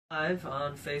Live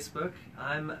on Facebook.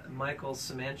 I'm Michael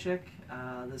Semanchik.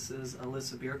 This is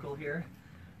Alissa Bjerkhoel here.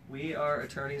 We are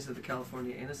attorneys at the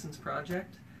California Innocence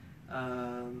Project.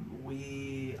 I'm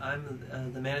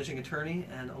the managing attorney,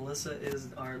 and Alissa is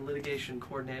our litigation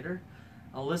coordinator.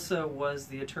 Alissa was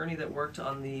the attorney that worked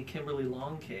on the Kimberly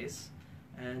Long case,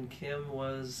 and Kim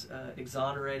was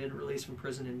exonerated, released from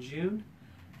prison in June,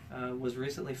 was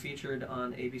recently featured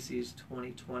on ABC's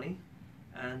 2020.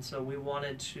 And so we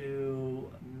wanted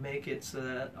to make it so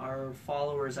that our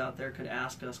followers out there could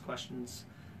ask us questions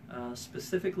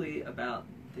specifically about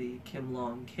the Kim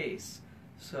Long case.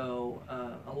 So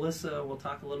Alissa will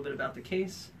talk a little bit about the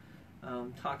case,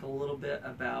 talk a little bit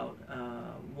about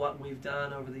what we've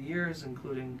done over the years,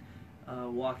 including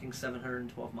walking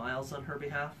 712 miles on her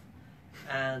behalf,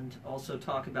 and also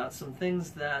talk about some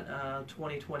things that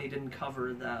 2020 didn't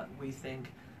cover that we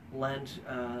think lend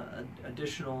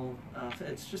additional,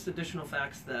 it's just additional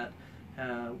facts that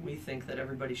we think that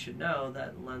everybody should know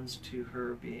that lends to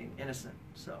her being innocent.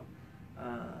 So,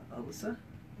 Alissa?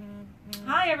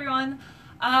 Hi everyone.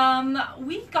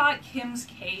 We got Kim's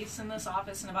case in this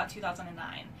office in about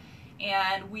 2009,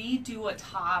 and we do a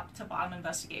top to bottom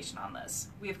investigation on this.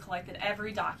 We have collected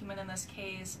every document in this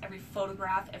case, every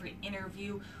photograph, every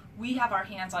interview. We have our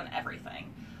hands on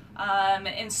everything.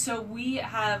 And so we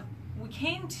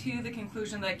came to the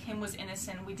conclusion that Kim was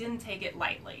innocent. We didn't take it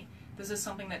lightly. This is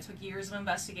something that took years of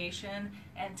investigation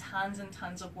and tons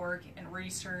of work and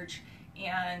research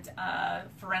and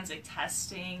forensic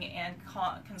testing and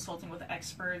consulting with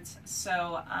experts.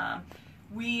 So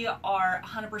we are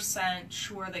 100%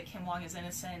 sure that Kim Long is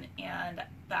innocent, and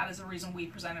that is the reason we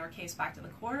presented our case back to the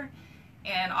court.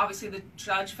 And obviously the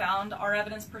judge found our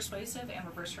evidence persuasive and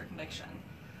reversed her conviction.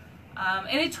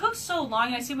 And it took so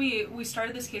long. I see we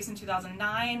started this case in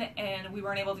 2009, and we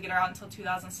weren't able to get her out until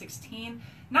 2016,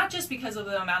 not just because of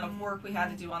the amount of work we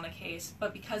had to do on the case,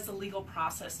 but because the legal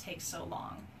process takes so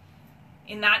long.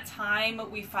 In that time,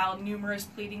 we filed numerous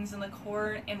pleadings in the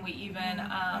court, and we even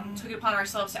took it upon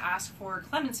ourselves to ask for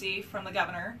clemency from the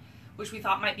governor, which we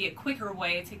thought might be a quicker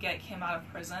way to get Kim out of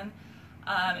prison.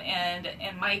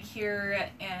 And Mike here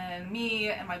and me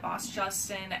and my boss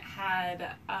Justin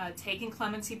had taken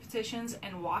clemency petitions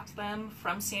and walked them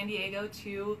from San Diego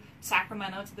to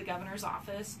Sacramento to the governor's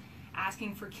office,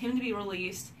 asking for Kim to be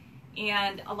released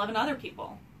and 11 other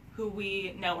people who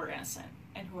we know are innocent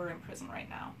and who are in prison right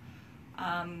now.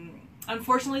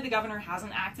 Unfortunately, the governor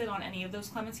hasn't acted on any of those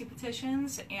clemency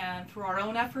petitions, and through our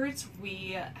own efforts,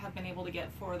 we have been able to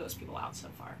get 4 of those people out so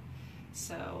far.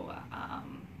 So,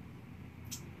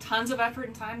 tons of effort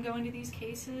and time going to these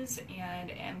cases,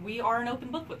 and we are an open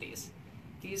book with these.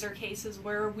 These are cases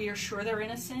where we are sure they're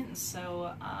innocent, and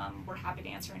so we're happy to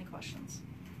answer any questions.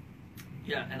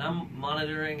 Yeah, and I'm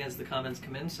monitoring as the comments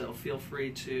come in, so feel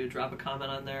free to drop a comment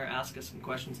on there, ask us some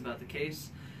questions about the case.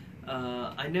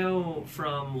 I know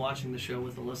from watching the show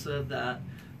with Alissa that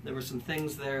there were some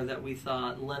things there that we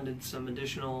thought lended some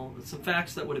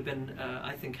facts that would have been,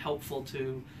 I think, helpful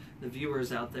to the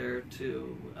viewers out there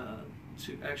to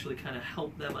actually kind of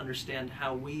help them understand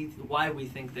why we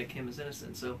think that Kim is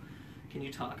innocent. So can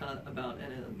you talk about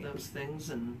any of those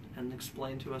things and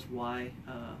explain to us why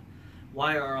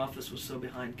our office was so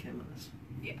behind Kim in this?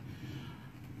 Yeah.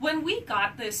 When we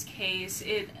got this case,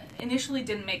 it initially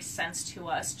didn't make sense to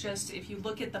us, just if you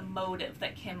look at the motive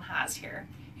that Kim has here.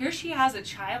 Here she has a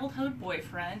childhood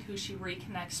boyfriend who she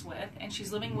reconnects with, and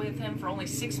she's living with him for only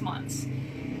 6 months.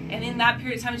 And in that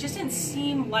period of time, it just didn't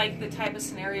seem like the type of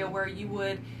scenario where you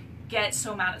would get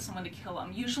so mad at someone to kill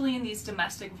them. Usually in these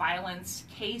domestic violence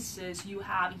cases, you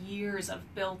have years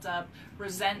of built-up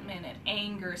resentment and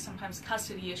anger, sometimes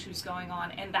custody issues going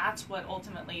on, and that's what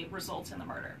ultimately results in the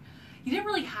murder. You didn't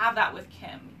really have that with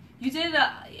Kim. You did,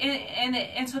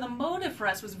 and so the motive for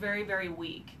us was very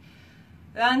weak.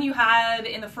 Then you had,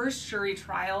 in the first jury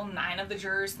trial, 9 of the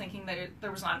jurors thinking that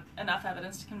there was not enough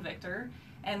evidence to convict her.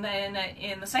 And then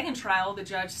in the second trial, the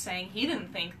judge saying he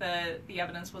didn't think that the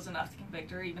evidence was enough to convict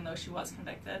her, even though she was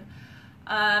convicted.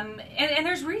 And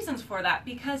there's reasons for that,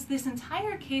 because this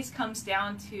entire case comes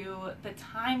down to the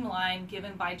timeline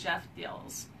given by Jeff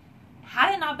Dills.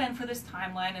 Had it not been for this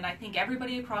timeline, and I think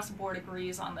everybody across the board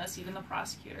agrees on this, even the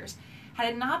prosecutors,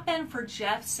 had it not been for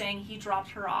Jeff saying he dropped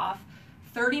her off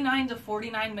 39 to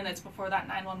 49 minutes before that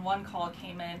 911 call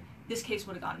came in, this case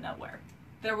would have gone nowhere.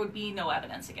 There would be no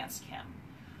evidence against Kim.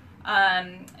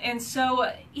 And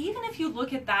so even if you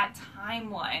look at that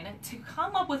timeline, to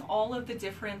come up with all of the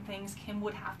different things Kim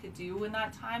would have to do in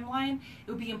that timeline,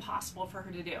 it would be impossible for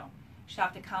her to do. She'd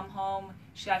have to come home,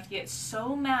 she'd have to get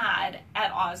so mad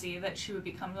at Ozzy that she would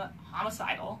become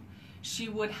homicidal. She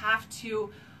would have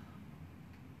to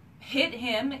hit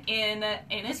him in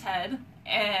his head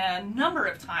a number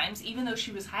of times, even though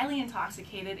she was highly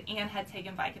intoxicated and had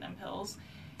taken Vicodin pills.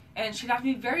 And she'd have to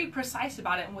be very precise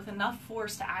about it and with enough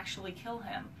force to actually kill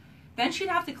him. Then she'd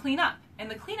have to clean up. And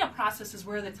the cleanup process is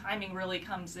where the timing really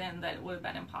comes in that it would have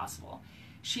been impossible.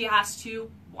 She has to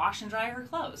wash and dry her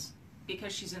clothes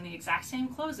because she's in the exact same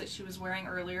clothes that she was wearing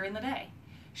earlier in the day.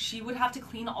 She would have to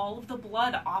clean all of the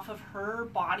blood off of her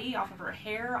body, off of her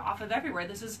hair, off of everywhere.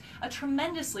 This is a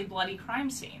tremendously bloody crime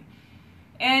scene.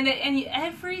 And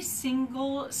every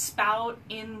single spout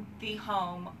in the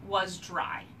home was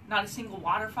dry. Not a single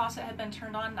water faucet had been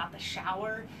turned on, not the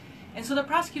shower. And so the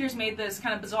prosecutors made this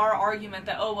kind of bizarre argument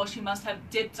that, oh, well, she must have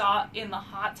dipped in the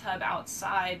hot tub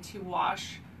outside to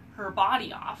wash her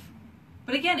body off.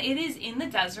 But again, it is in the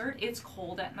desert, it's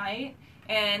cold at night,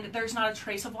 and there's not a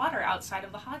trace of water outside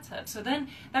of the hot tub. So then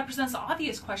that presents the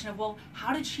obvious question of, well,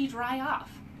 how did she dry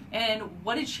off? And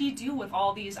what did she do with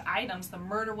all these items, the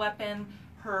murder weapon,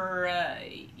 her,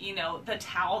 the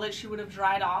towel that she would have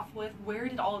dried off with? Where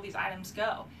did all of these items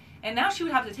go? And now she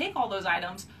would have to take all those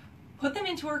items, put them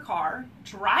into her car,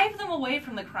 drive them away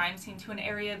from the crime scene to an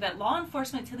area that law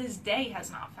enforcement to this day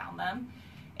has not found them.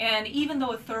 And even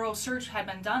though a thorough search had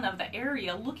been done of the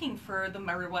area looking for the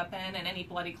murder weapon and any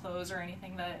bloody clothes or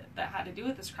anything that had to do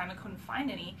with this crime, and couldn't find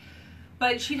any.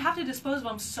 But she'd have to dispose of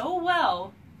them so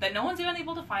well that no one's even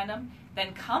able to find them,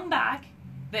 then come back,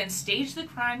 then stage the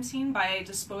crime scene by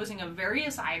disposing of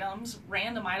various items,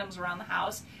 random items around the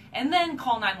house, and then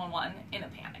call 911 in a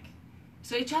panic.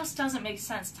 So it just doesn't make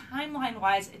sense.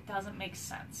 Timeline-wise, it doesn't make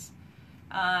sense.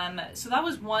 So that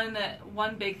was one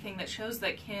big thing that shows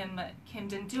that Kim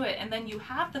didn't do it. And then you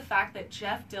have the fact that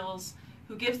Jeff Dills,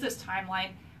 who gives this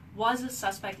timeline, was a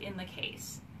suspect in the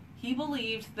case. He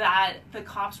believed that the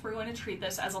cops were going to treat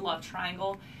this as a love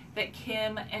triangle, that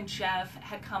Kim and Jeff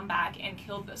had come back and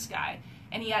killed this guy.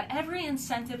 And he had every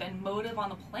incentive and motive on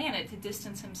the planet to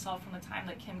distance himself from the time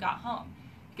that Kim got home.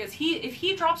 Because if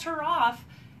he drops her off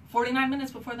 49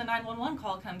 minutes before the 911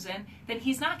 call comes in, then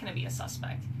he's not going to be a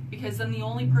suspect. Because then the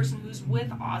only person who's with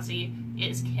Ozzy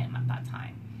is Kim at that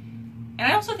time. And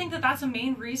I also think that that's a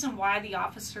main reason why the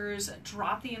officers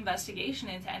dropped the investigation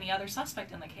into any other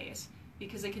suspect in the case.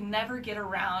 Because they could never get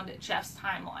around Jeff's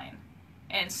timeline.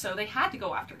 And so they had to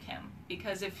go after Kim.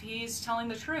 Because if he's telling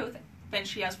the truth, then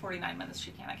she has 49 minutes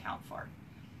she can't account for.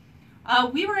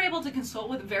 We were able to consult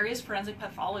with various forensic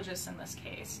pathologists in this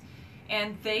case.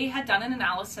 And they had done an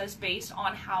analysis based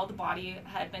on how the body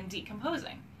had been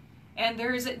decomposing. And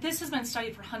this has been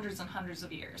studied for hundreds and hundreds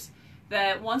of years,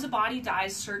 that once a body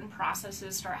dies, certain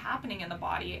processes start happening in the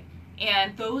body,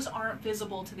 and those aren't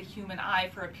visible to the human eye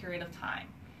for a period of time.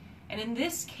 And in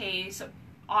this case,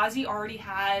 Ozzy already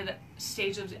had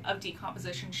stages of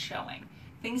decomposition showing,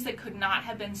 things that could not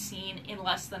have been seen in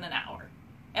less than an hour.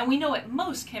 And we know at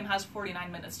most Kim has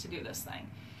 49 minutes to do this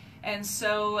thing. And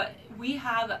so we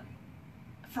have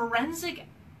forensic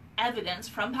evidence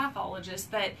from pathologists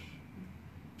that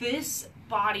this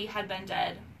body had been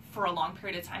dead for a long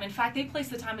period of time. In fact, they placed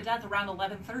the time of death around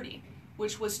 11:30,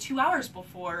 which was 2 hours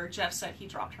before Jeff said he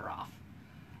dropped her off.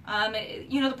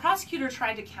 The prosecutor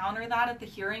tried to counter that at the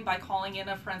hearing by calling in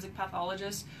a forensic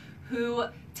pathologist who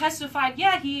testified,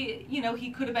 yeah,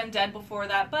 he could have been dead before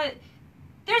that, but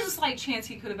there's a slight chance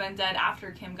he could have been dead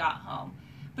after Kim got home.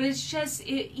 But it's just,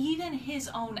 even his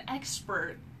own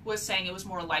expert was saying it was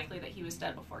more likely that he was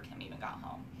dead before Kim even got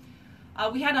home.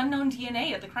 We had unknown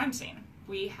DNA at the crime scene.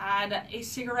 We had a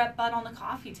cigarette butt on the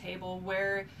coffee table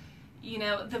where,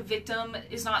 the victim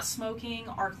is not smoking,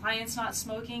 our client's not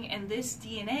smoking, and this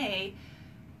DNA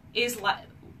is,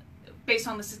 based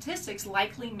on the statistics,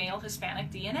 likely male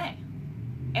Hispanic DNA.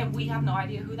 And we have no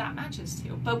idea who that matches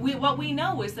to. But what we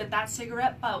know is that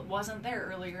cigarette butt wasn't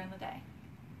there earlier in the day.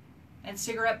 And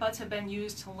cigarette butts have been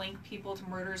used to link people to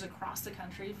murders across the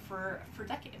country for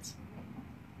decades.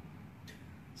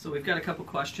 So we've got a couple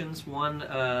questions. One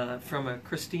from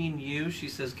Christine Yu. She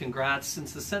says, congrats.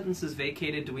 Since the sentence is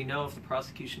vacated, do we know if the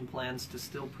prosecution plans to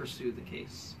still pursue the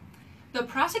case? The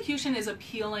prosecution is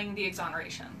appealing the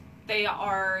exoneration. They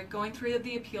are going through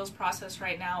the appeals process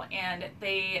right now, and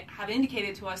they have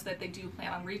indicated to us that they do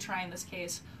plan on retrying this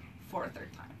case for a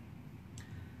third time.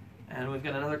 And we've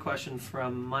got another question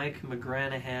from Mike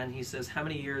McGranahan. He says, how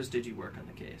many years did you work on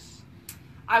the case?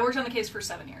 I worked on the case for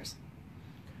 7 years.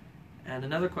 And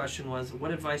another question was, what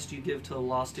advice do you give to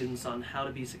law students on how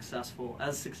to be successful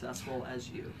as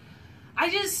you? I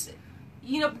just,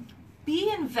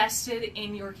 be invested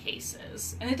in your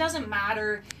cases. And it doesn't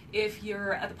matter if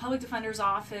you're at the public defender's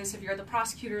office, if you're at the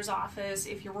prosecutor's office,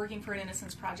 if you're working for an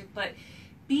Innocence Project, but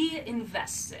be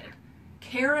invested.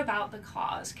 care about the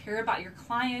cause, care about your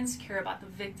clients, care about the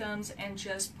victims, and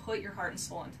just put your heart and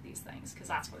soul into these things, because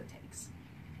that's what it takes.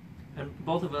 And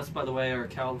both of us, by the way, are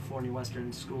California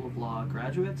Western School of Law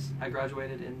graduates. I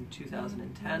graduated in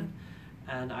 2010,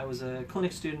 and I was a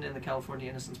clinic student in the California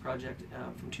Innocence Project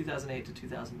from 2008 to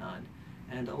 2009.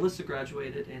 And Alissa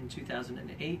graduated in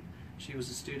 2008. She was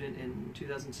a student in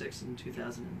 2006 and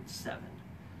 2007.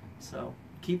 So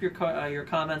keep your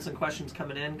comments and questions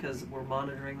coming in, because we're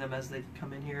monitoring them as they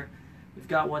come in here. We've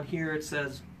got one here. It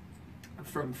says,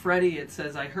 from Freddie, it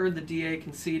says, I heard the DA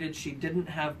conceded she didn't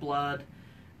have blood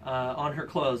on her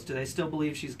clothes. Do they still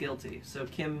believe she's guilty? So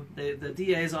Kim, the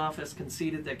DA's office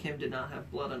conceded that Kim did not have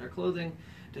blood on her clothing.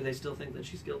 Do they still think that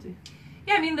she's guilty?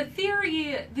 Yeah, I mean, the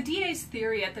DA's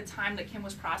theory at the time that Kim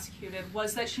was prosecuted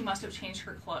was that she must have changed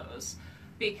her clothes,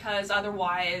 because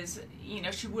otherwise,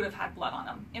 she would have had blood on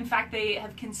them. In fact, they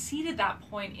have conceded that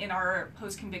point in our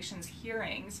post-convictions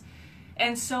hearings.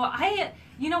 And so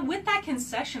with that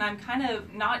concession, I'm kind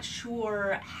of not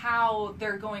sure how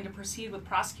they're going to proceed with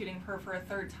prosecuting her for a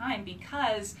third time,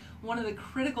 because one of the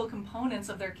critical components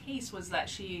of their case was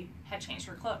that she had changed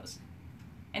her clothes.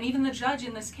 And even the judge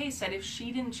in this case said if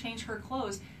she didn't change her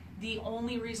clothes, the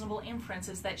only reasonable inference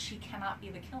is that she cannot be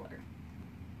the killer.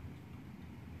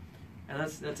 And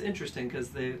that's interesting, because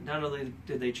they not only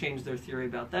did they change their theory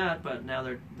about that, but now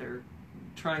they're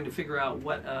trying to figure out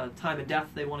what time of death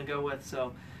they want to go with.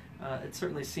 So it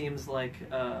certainly seems like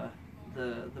the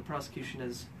prosecution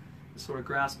is sort of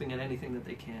grasping at anything that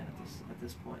they can at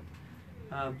this point.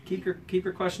 Keep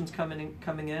your questions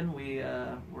coming in.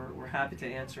 We're happy to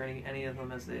answer any of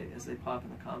them as they pop in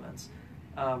the comments.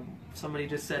 Somebody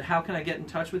just said, how can I get in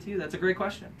touch with you? That's a great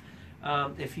question.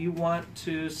 If you want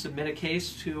to submit a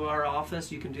case to our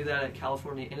office, you can do that at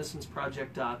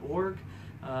californiainnocenceproject.org.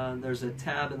 There's a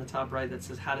tab in the top right that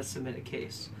says how to submit a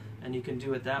case, and you can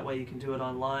do it that way. You can do it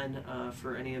online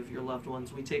for any of your loved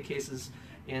ones. We take cases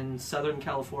in Southern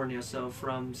California, so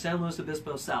from San Luis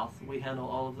Obispo south, we handle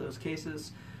all of those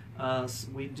cases.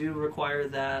 We do require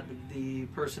that the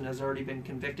person has already been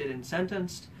convicted and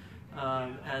sentenced,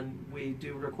 and we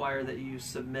do require that you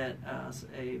submit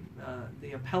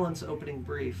the appellant's opening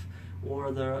brief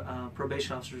or the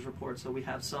probation officer's report, so we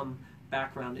have some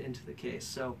background into the case.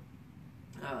 So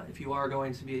if you are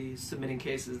going to be submitting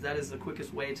cases, that is the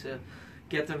quickest way to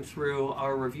get them through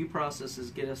our review process,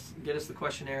 is get us the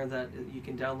questionnaire that you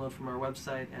can download from our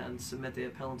website and submit the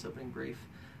appellant's opening brief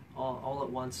all at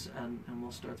once, and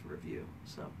we'll start the review.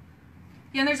 So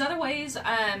yeah, and there's other ways.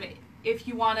 If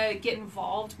you want to get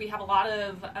involved, we have a lot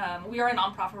of, we are a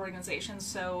nonprofit organization,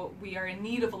 so we are in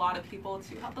need of a lot of people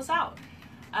to help us out.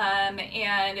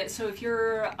 And so if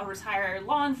you're a retired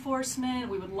law enforcement,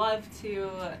 we would love to,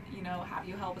 have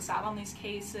you help us out on these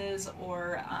cases,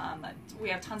 or we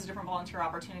have tons of different volunteer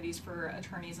opportunities for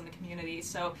attorneys in the community.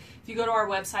 So if you go to our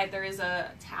website, there is a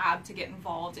tab to get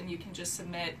involved, and you can just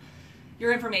submit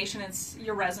your information and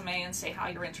your resume and say how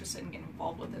you're interested in getting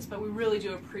involved with this. But we really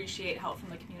do appreciate help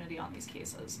from the community on these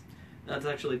cases. That's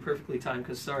actually perfectly timed,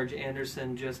 because Sarge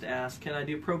Anderson just asked, can I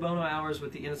do pro bono hours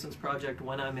with the Innocence Project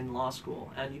when I'm in law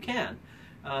school? And you can.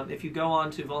 If you go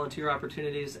on to volunteer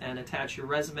opportunities and attach your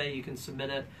resume, you can submit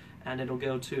it, and it'll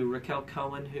go to Raquel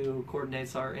Cohen, who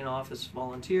coordinates our in-office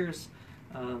volunteers.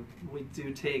 We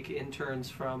do take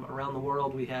interns from around the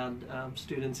world. We had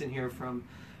students in here from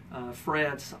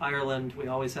France, Ireland. We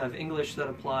always have English that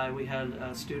apply. We had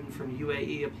a student from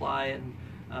UAE apply, and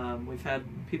we've had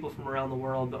people from around the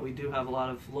world, but we do have a lot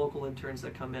of local interns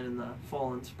that come in the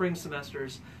fall and spring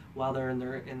semesters while they're in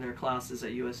their classes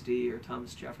at USD or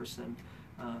Thomas Jefferson,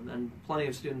 and plenty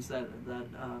of students that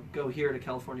go here to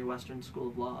California Western School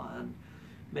of Law and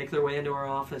make their way into our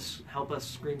office, help us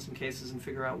screen some cases and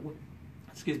figure out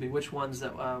which ones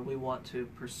that we want to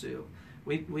pursue.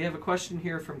 We have a question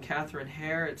here from Catherine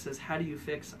Hare. It says, how do you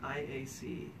fix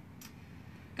IAC?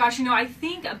 Gosh, I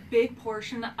think a big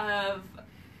portion of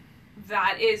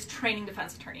that is training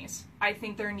defense attorneys. I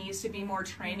think there needs to be more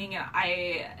training, and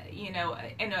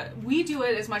we do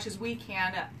it as much as we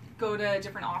can, go to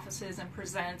different offices and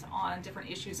present on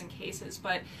different issues and cases.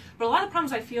 But a lot of the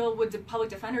problems I feel with the public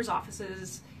defender's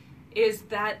offices is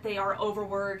that they are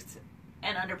overworked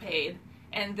and underpaid.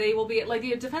 And they will be, like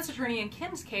the defense attorney in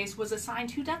Kim's case was assigned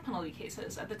 2 death penalty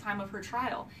cases at the time of her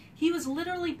trial. He was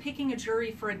literally picking a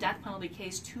jury for a death penalty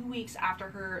case 2 weeks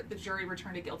after the jury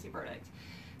returned a guilty verdict.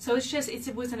 So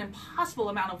it was an impossible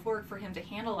amount of work for him to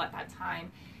handle at that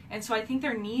time. And so I think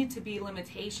there need to be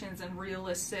limitations and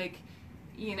realistic,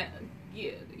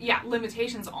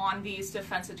 limitations on these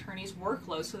defense attorneys'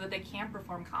 workload so that they can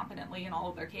perform competently in all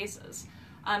of their cases.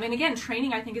 And again,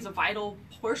 training, I think, is a vital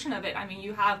portion of it. I mean,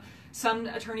 you have some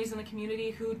attorneys in the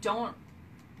community who don't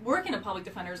work in a public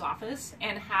defender's office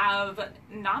and have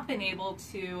not been able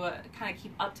to kind of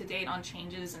keep up to date on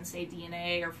changes in, say,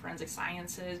 DNA or forensic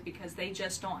sciences, because they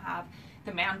just don't have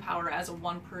the manpower as a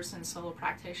one-person solo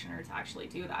practitioner to actually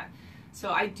do that.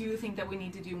 So I do think that we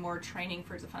need to do more training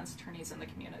for defense attorneys in the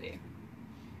community.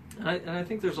 And I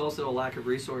think there's also a lack of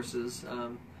resources.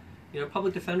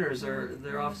 Public defenders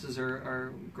their offices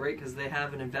are great because they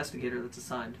have an investigator that's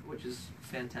assigned, which is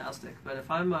fantastic. But if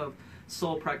I'm a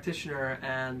sole practitioner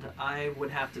and I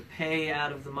would have to pay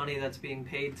out of the money that's being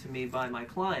paid to me by my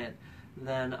client,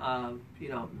 then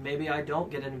maybe I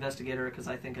don't get an investigator because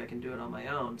I think I can do it on my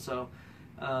own. So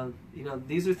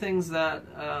these are things that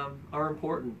are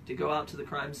important, to go out to the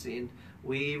crime scene.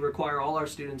 We require all our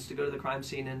students to go to the crime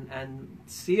scene and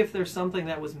see if there's something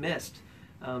that was missed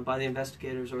by the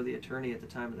investigators or the attorney at the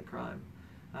time of the crime.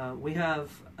 We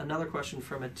have another question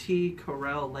from a T.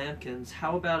 Correll Lampkins.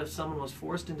 How about if someone was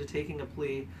forced into taking a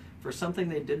plea for something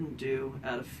they didn't do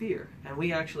out of fear? And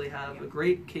we actually have a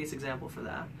great case example for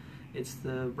that. It's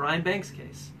the Brian Banks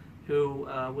case, who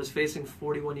was facing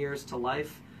 41 years to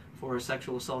life for a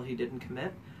sexual assault he didn't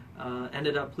commit,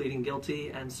 ended up pleading guilty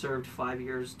and served 5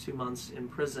 years, 2 months in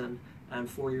prison and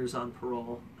 4 years on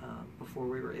parole before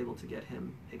we were able to get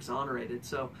him exonerated.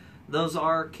 So those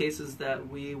are cases that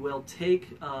we will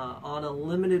take on a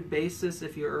limited basis.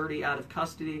 If you're already out of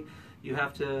custody, you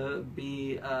have to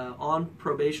be on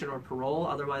probation or parole.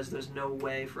 Otherwise, there's no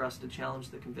way for us to challenge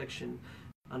the conviction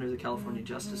under the California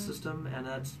justice system, and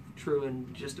that's true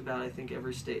in just about, I think,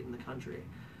 every state in the country.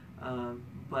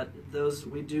 But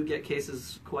we do get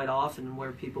cases quite often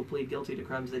where people plead guilty to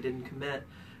crimes they didn't commit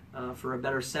for a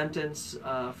better sentence,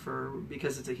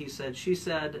 because it's a he said, she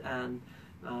said, and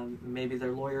maybe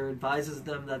their lawyer advises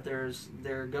them that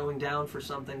they're going down for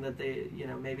something that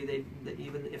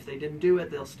even if they didn't do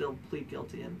it, they'll still plead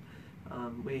guilty. And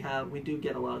we do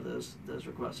get a lot of those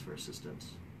requests for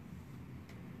assistance.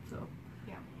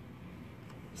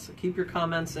 So keep your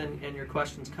comments and your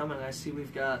questions coming. I see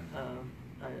we've got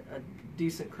a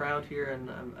decent crowd here, and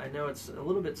I know it's a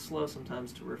little bit slow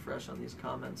sometimes to refresh on these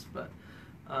comments, but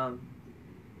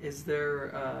is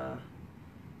there,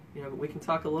 we can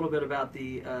talk a little bit about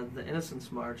the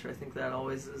Innocence March. I think that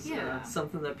always is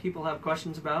something that people have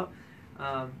questions about.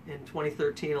 In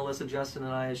 2013, Alissa, Justin,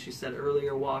 and I, as she said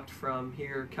earlier, walked from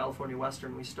here, California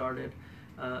Western, we started,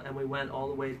 and we went all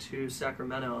the way to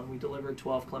Sacramento, and we delivered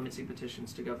 12 clemency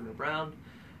petitions to Governor Brown.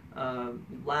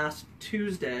 Last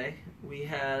Tuesday, we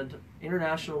had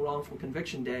International Wrongful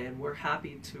Conviction Day, and we're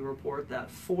happy to report that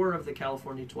 4 of the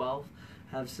California 12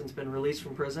 have since been released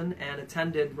from prison and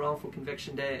attended Wrongful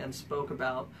Conviction Day and spoke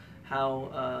about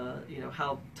how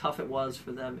tough it was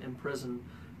for them in prison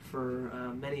for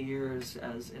many years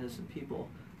as innocent people.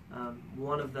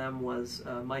 One of them was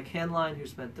Mike Handline, who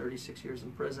spent 36 years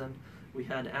in prison. We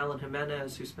had Alan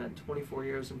Jimenez, who spent 24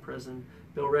 years in prison,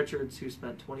 Bill Richards, who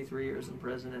spent 23 years in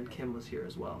prison, and Kim was here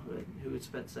as well, who had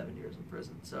spent 7 years in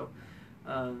prison. So,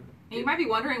 you might be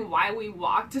wondering why we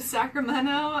walked to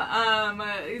Sacramento.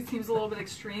 It seems a little bit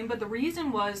extreme, but the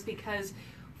reason was because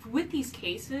with these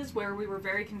cases where we were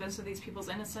very convinced of these people's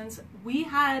innocence, we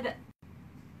had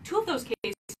 2 of those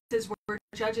cases where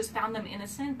judges found them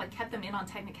innocent but kept them in on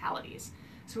technicalities.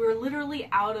 So we were literally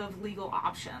out of legal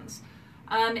options.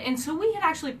 And so we had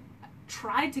actually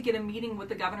tried to get a meeting with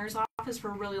the governor's office for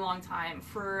a really long time.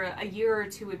 For a year or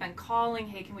 2, we've been calling,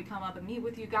 hey, can we come up and meet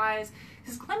with you guys?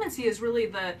 Because clemency is really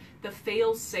the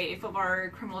fail-safe of our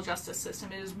criminal justice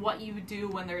system. It is what you do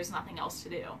when there is nothing else to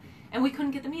do. And we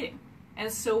couldn't get the meeting. And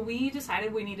so we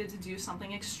decided we needed to do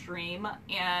something extreme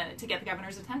and to get the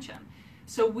governor's attention.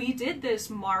 So we did this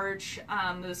march,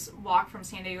 this walk from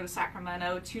San Diego to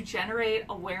Sacramento to generate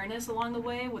awareness along the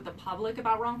way with the public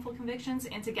about wrongful convictions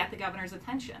and to get the governor's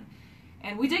attention.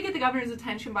 And we did get the governor's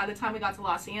attention by the time we got to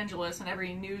Los Angeles, and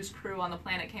every news crew on the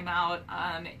planet came out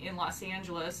in Los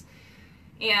Angeles.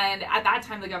 And at that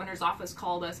time, the governor's office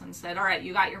called us and said, all right,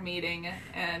 you got your meeting.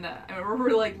 And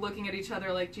we're like looking at each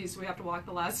other like, geez, we have to walk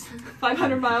the last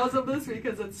 500 miles of this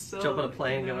because it's still... Jump on a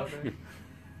plane, go over there.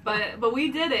 But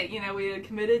we did it, we had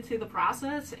committed to the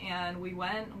process, and we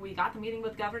got the meeting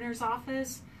with the governor's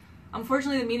office.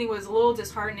 Unfortunately, the meeting was a little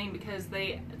disheartening because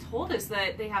they told us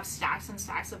that they have stacks and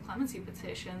stacks of clemency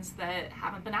petitions that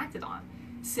haven't been acted on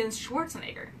since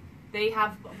Schwarzenegger. They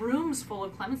have rooms full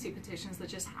of clemency petitions that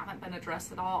just haven't been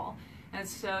addressed at all. And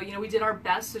so, we did our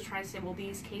best to try to say, well,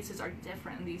 these cases are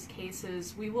different. These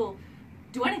cases, we will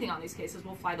do anything on these cases.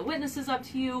 We'll fly the witnesses up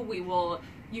to you.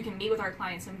 You can meet with our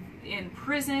clients in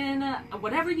prison,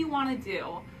 whatever you want to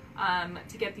do.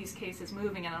 to get these cases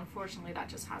moving, and unfortunately that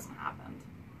just hasn't happened.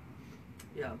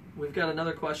 Yeah, we've got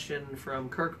another question from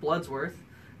Kirk Bloodsworth.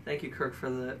 Thank you, Kirk, for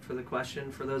the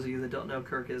question. For those of you that don't know,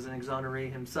 Kirk is an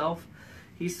exoneree himself.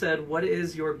 He said, "What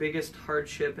is your biggest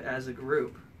hardship as a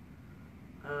group?"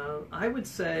 I would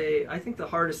say, I think the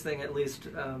hardest thing, at least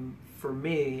for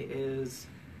me, is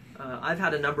I've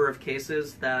had a number of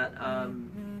cases that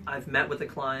I've met with a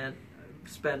client,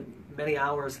 spent many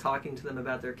hours talking to them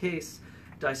about their case,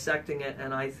 dissecting it,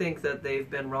 and I think that they've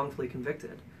been wrongfully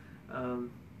convicted.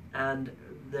 And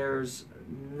there's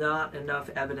not enough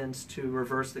evidence to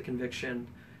reverse the conviction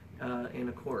in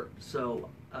a court. So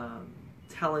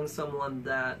telling someone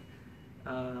that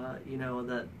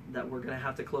that we're going to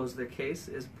have to close their case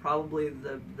is probably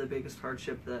the biggest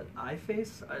hardship that I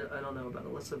face. I don't know about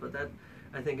Alissa, but that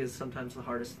I think is sometimes the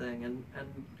hardest thing.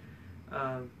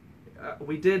 And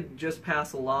we did just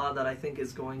pass a law that I think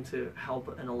is going to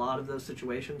help in a lot of those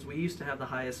situations. We used to have the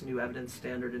highest new evidence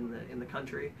standard in the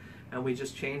country, and we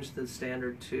just changed the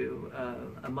standard to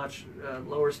a much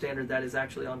lower standard that is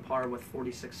actually on par with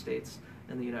 46 states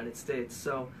in the United States.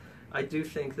 So I do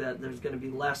think that there's going to be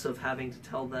less of having to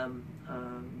tell them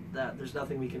that there's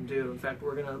nothing we can do. In fact,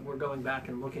 we're going back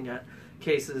and looking at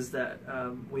cases that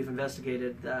we've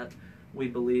investigated that we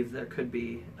believe there could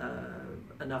be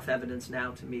enough evidence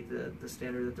now to meet the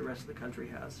standard that the rest of the country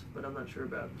has. But I'm not sure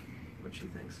about what she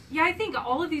thinks. Yeah, I think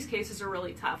all of these cases are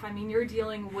really tough. I mean, you're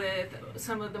dealing with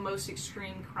some of the most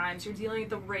extreme crimes. You're dealing with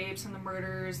the rapes and the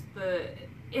murders,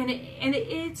 and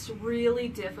it's really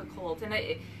difficult. And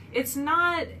it's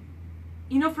not,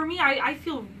 for me, I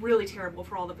feel really terrible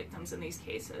for all the victims in these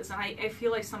cases. And I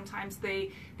feel like sometimes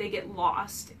they get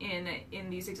lost in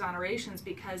these exonerations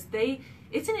because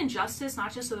it's an injustice,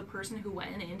 not just to the person who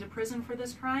went into prison for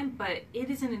this crime, but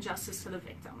it is an injustice to the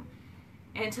victim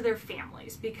and to their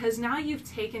families, because now you've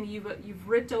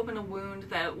ripped open a wound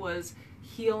that was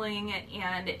healing,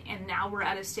 and now we're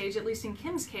at a stage, at least in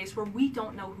Kim's case, where we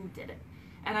don't know who did it.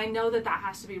 And I know that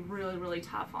has to be really, really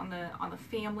tough on the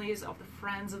families of the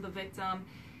friends of the victim.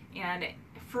 And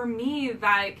for me,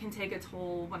 that can take a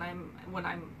toll when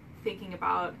I'm thinking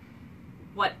about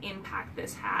what impact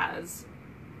this has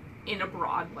in a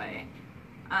broad way.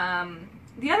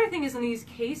 The other thing is, in these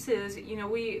cases,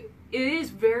 it is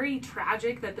very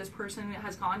tragic that this person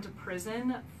has gone to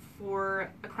prison for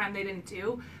a crime they didn't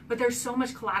do, but there's so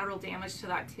much collateral damage to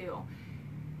that too.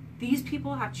 These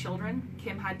people have children.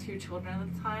 Kim had 2 children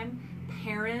at the time,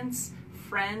 parents,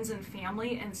 friends, and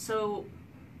family. And so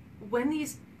when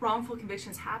these wrongful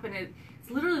convictions happen,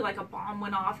 it's literally like a bomb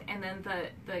went off, and then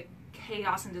the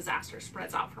chaos and disaster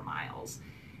spreads out for miles.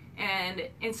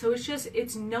 And so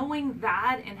it's knowing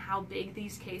that and how big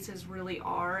these cases really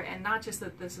are, and not just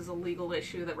that this is a legal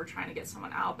issue that we're trying to get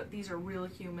someone out, but these are real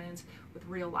humans with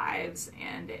real lives,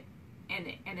 and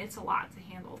it's a lot to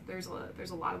handle. There's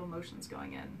a lot of emotions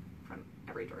going in from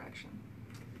every direction.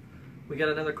 We got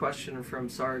another question from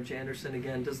Sarge Anderson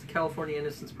again. Does the California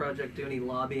Innocence Project do any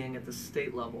lobbying at the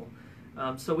state level?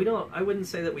 So we don't. I wouldn't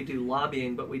say that we do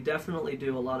lobbying, but we definitely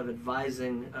do a lot of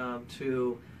advising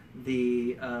to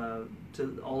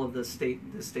all of the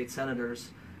state senators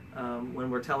when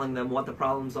we're telling them what the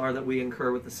problems are that we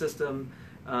incur with the system.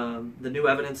 The new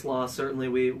evidence law, certainly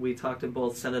we talked to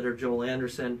both Senator Joel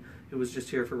Anderson, who was just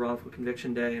here for Wrongful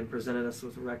Conviction Day and presented us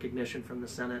with recognition from the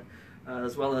Senate,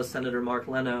 as well as Senator Mark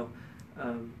Leno.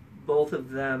 Both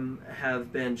of them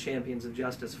have been champions of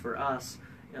justice for us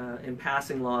in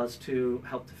passing laws to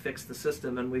help to fix the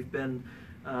system, and we've been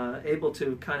able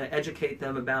to kind of educate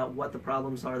them about what the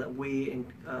problems are that we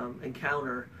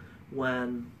encounter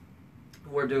when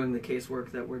we're doing the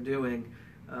casework that we're doing.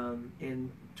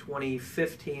 In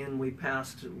 2015, we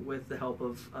passed, with the help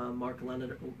of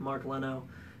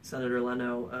Senator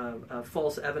Leno, a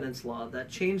false evidence law that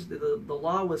changed. The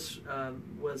law was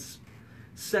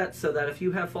set so that if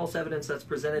you have false evidence that's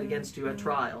presented against you at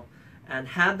trial, and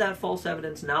had that false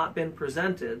evidence not been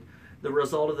presented, the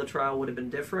result of the trial would have been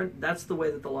different. That's the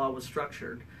way that the law was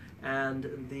structured.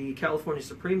 And the California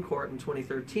Supreme Court in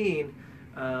 2013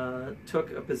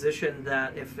 took a position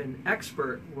that if an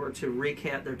expert were to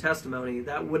recant their testimony,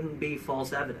 that wouldn't be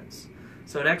false evidence.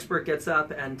 So an expert gets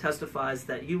up and testifies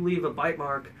that you leave a bite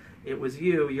mark, it was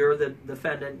you're the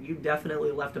defendant, you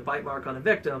definitely left a bite mark on a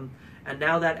victim, and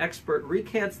now that expert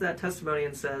recants that testimony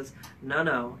and says,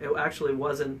 no, it actually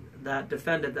wasn't that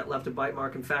defendant that left a bite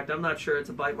mark. In fact, I'm not sure it's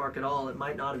a bite mark at all. It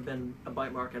might not have been a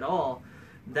bite mark at all.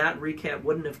 That recant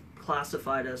wouldn't have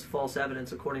classified as false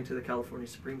evidence according to the California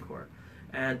Supreme Court.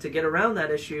 And to get around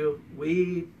that issue,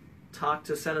 we talked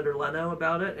to Senator Leno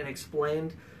about it and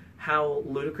explained how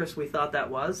ludicrous we thought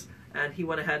that was. And he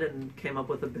went ahead and came up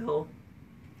with a bill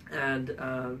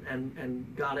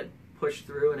and got it pushed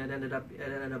through, and it ended up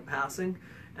passing.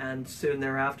 And soon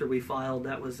thereafter, we filed.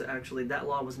 That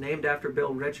law was named after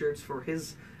Bill Richards for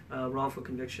his wrongful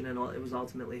conviction, and it was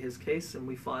ultimately his case. And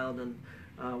we filed, and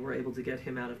were able to get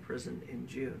him out of prison in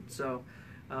June. So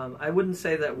I wouldn't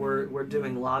say that we're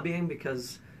doing lobbying,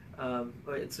 because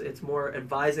it's more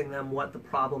advising them what the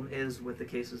problem is with the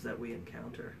cases that we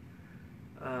encounter.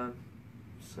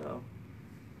 So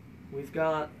we've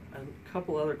got a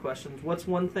couple other questions. What's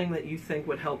one thing that you think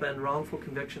would help end wrongful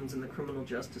convictions in the criminal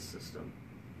justice system?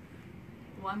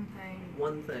 One thing.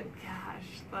 One thing.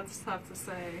 Gosh, that's tough to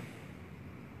say.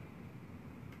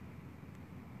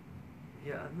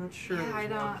 Yeah, I'm not sure.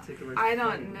 Yeah, one particular I thing.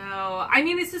 don't know. I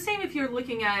mean, it's the same if you're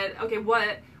looking at, okay,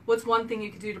 what's one thing you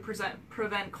could do to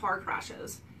prevent car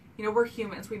crashes? You know, we're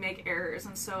humans, we make errors,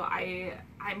 and so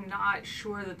I'm not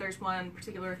sure that there's one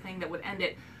particular thing that would end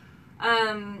it.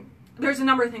 There's a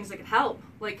number of things that could help.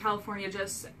 Like California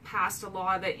just passed a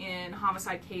law that in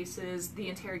homicide cases, the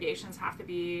interrogations have to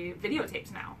be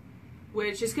videotaped now,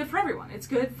 which is good for everyone. It's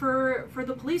good for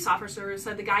the police officer who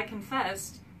said the guy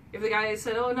confessed. If the guy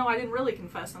said, oh no, I didn't really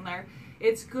confess in there,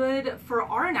 it's good for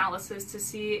our analysis to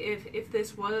see if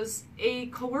this was a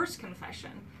coerced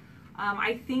confession.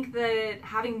 I think that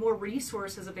having more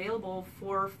resources available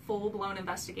for full-blown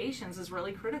investigations is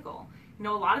really critical. You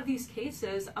know, a lot of these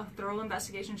cases, a thorough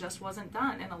investigation just wasn't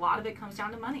done, and a lot of it comes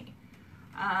down to money.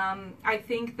 I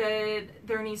think that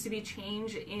there needs to be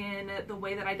change in the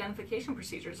way that identification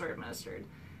procedures are administered.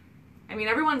 I mean,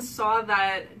 everyone saw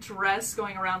that dress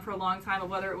going around for a long time of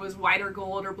whether it was white or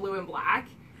gold or blue and black,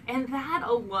 and that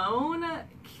alone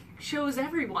shows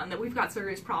everyone that we've got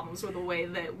serious problems with the way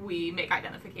that we make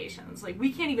identifications. Like,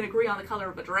 we can't even agree on the color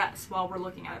of a dress while we're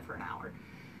looking at it for an hour.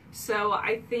 So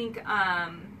I think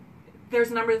there's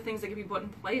a number of things that can be put in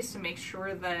place to make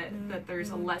sure that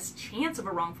there's a less chance of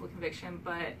a wrongful conviction,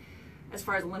 but as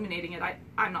far as eliminating it,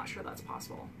 I'm not sure that's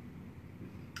possible.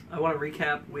 I want to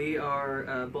recap. We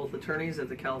are both attorneys at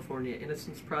the California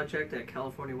Innocence Project at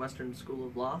California Western School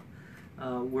of Law.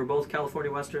 We're both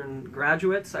California Western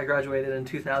graduates. I graduated in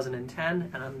 2010,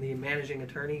 and I'm the managing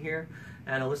attorney here.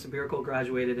 And Alissa Bjerkhoel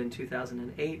graduated in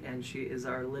 2008, and she is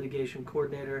our litigation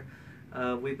coordinator.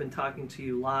 We've been talking to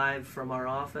you live from our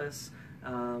office.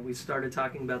 We started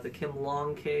talking about the Kim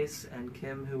Long case, and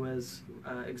Kim, who was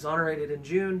exonerated in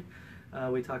June.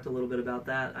 We talked a little bit about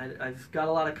that. I've got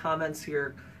a lot of comments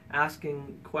here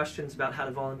asking questions about how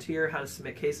to volunteer, how to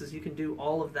submit cases. You can do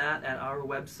all of that at our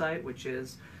website, which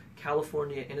is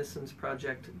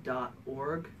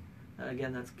CaliforniaInnocenceProject.org.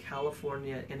 Again, that's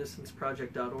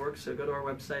CaliforniaInnocenceProject.org. So go to our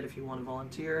website if you want to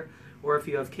volunteer, or if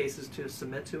you have cases to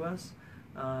submit to us.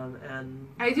 And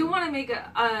I do want to make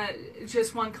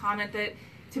just one comment that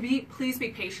please be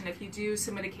patient if you do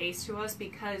submit a case to us,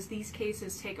 because these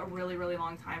cases take a really, really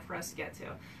long time for us to get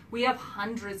to. We have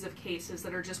hundreds of cases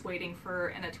that are just waiting for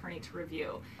an attorney to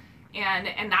review.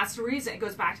 And that's the reason. It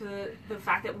goes back to the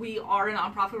fact that we are a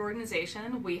nonprofit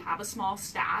organization, we have a small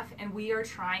staff, and we are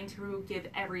trying to give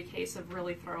every case a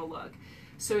really thorough look.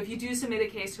 So if you do submit a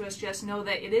case to us, just know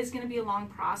that it is going to be a long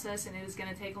process and it is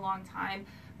going to take a long time,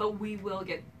 but we will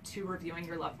get to reviewing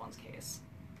your loved one's case.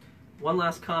 One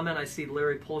last comment. I see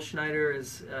Larry Polschneider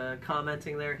is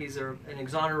commenting there. He's an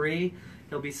exoneree.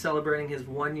 He'll be celebrating his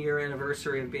 1-year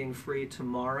anniversary of being free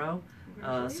tomorrow.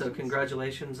 So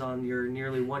congratulations on your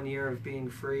nearly 1 year of being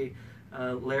free.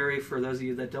 Larry, for those of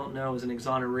you that don't know, is an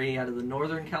exoneree out of the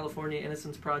Northern California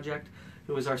Innocence Project,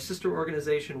 who is our sister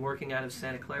organization working out of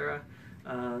Santa Clara.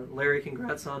 Larry,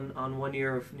 congrats on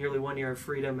nearly 1 year of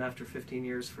freedom after 15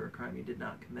 years for a crime you did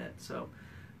not commit. So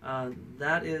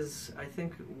that is, I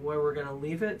think, where we're going to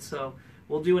leave it. So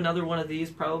we'll do another one of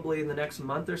these probably in the next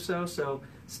month or so. So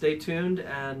stay tuned,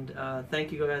 and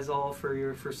thank you guys all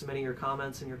for submitting your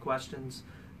comments and your questions.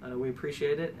 We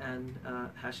appreciate it, and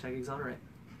 #exonerate.